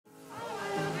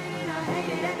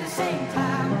it at the same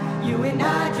time. You and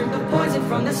I drink the poison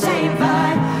from the same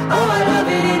vine. Oh, I love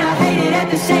it and I hate it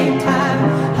at the same time.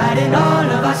 Hiding all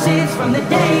of our sins from the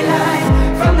daylight.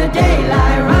 From the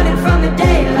daylight, running from the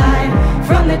daylight.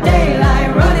 From the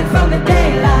daylight, running from the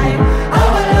daylight.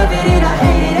 Oh, I love it and I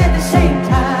hate it at the same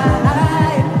time.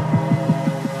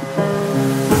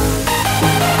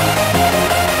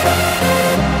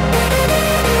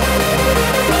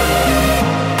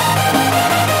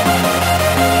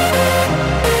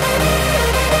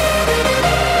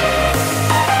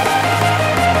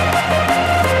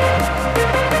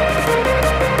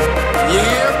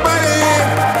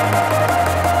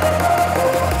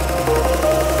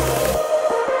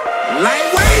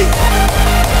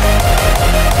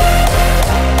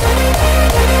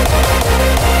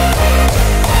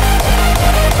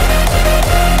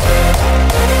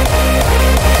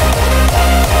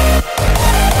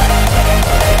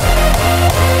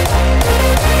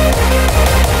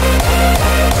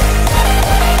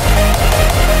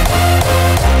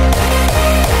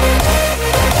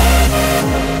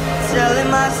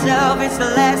 It's the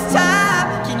last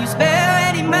time. Can you spare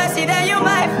any mercy that you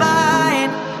might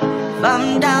find? If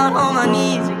I'm down on my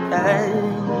knees again,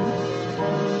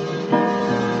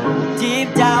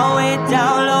 deep down, way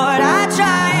down, Lord, I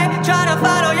try to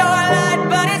follow your light,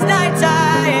 but it's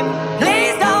nighttime.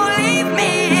 Please don't leave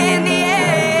me in the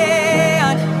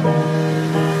end.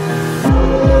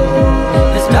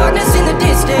 There's darkness in the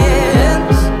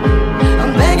distance.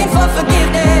 I'm begging for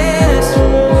forgiveness,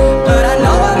 but I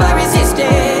know I might resist it.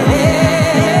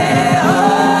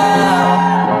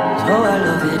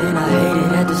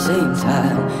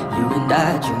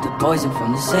 Poison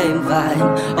from the same vine.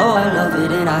 Oh, I love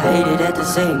it and I hate it at the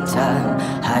same time.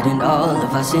 Hiding all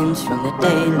of our sins from the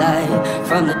daylight.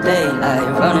 From the daylight,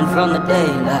 running from the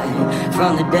daylight.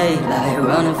 From the daylight,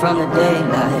 running from the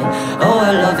daylight. Oh,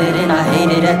 I love it and I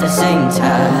hate it at the same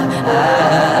time.